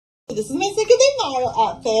This is my Cinco de Mayo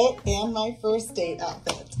outfit and my first date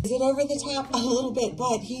outfit. Is it over the top? A little bit,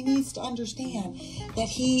 but he needs to understand that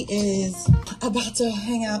he is about to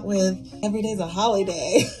hang out with every day's a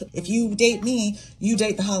holiday. If you date me, you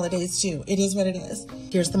date the holidays too. It is what it is.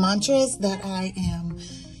 Here's the mantras that I am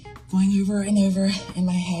going over and over in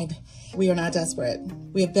my head. We are not desperate.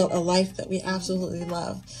 We have built a life that we absolutely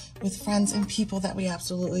love with friends and people that we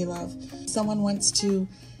absolutely love. Someone wants to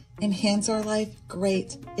enhance our life,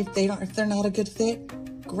 great. If they're not a good fit,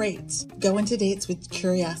 great. Go into dates with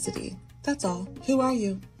curiosity. That's all. Who are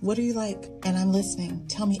you? What do you like? And I'm listening.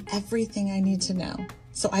 Tell me everything I need to know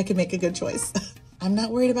so I can make a good choice. I'm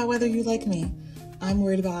not worried about whether you like me. I'm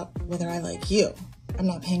worried about whether I like you. I'm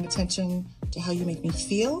not paying attention to how you make me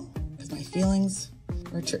feel because my feelings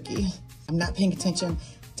are tricky. I'm not paying attention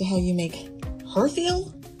to how you make her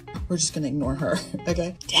feel. We're just gonna ignore her,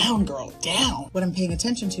 okay? Down, girl, down. What I'm paying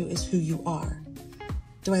attention to is who you are.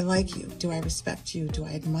 Do I like you? Do I respect you? Do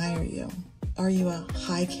I admire you? Are you a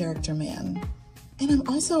high character man? And I'm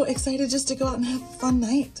also excited just to go out and have a fun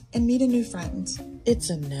night and meet a new friend. It's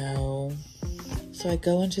a no. So I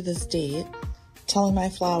go into this date telling my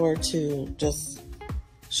flower to just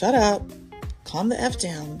shut up, calm the F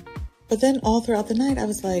down. But then all throughout the night, I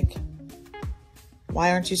was like,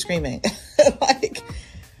 why aren't you screaming? Like,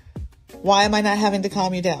 why am I not having to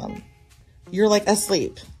calm you down? You're like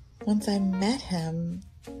asleep. Once I met him,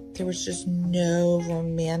 there was just no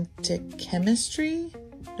romantic chemistry,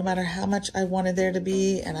 no matter how much I wanted there to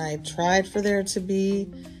be, and I tried for there to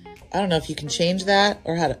be. I don't know if you can change that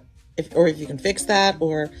or if you can fix that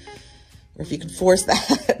or if you can force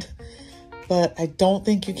that, but I don't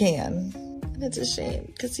think you can. And it's a shame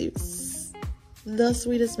because he's the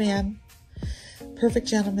sweetest man, perfect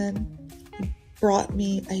gentleman. He brought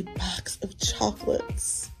me a box of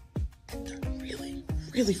chocolates and they're really,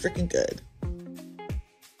 really freaking good.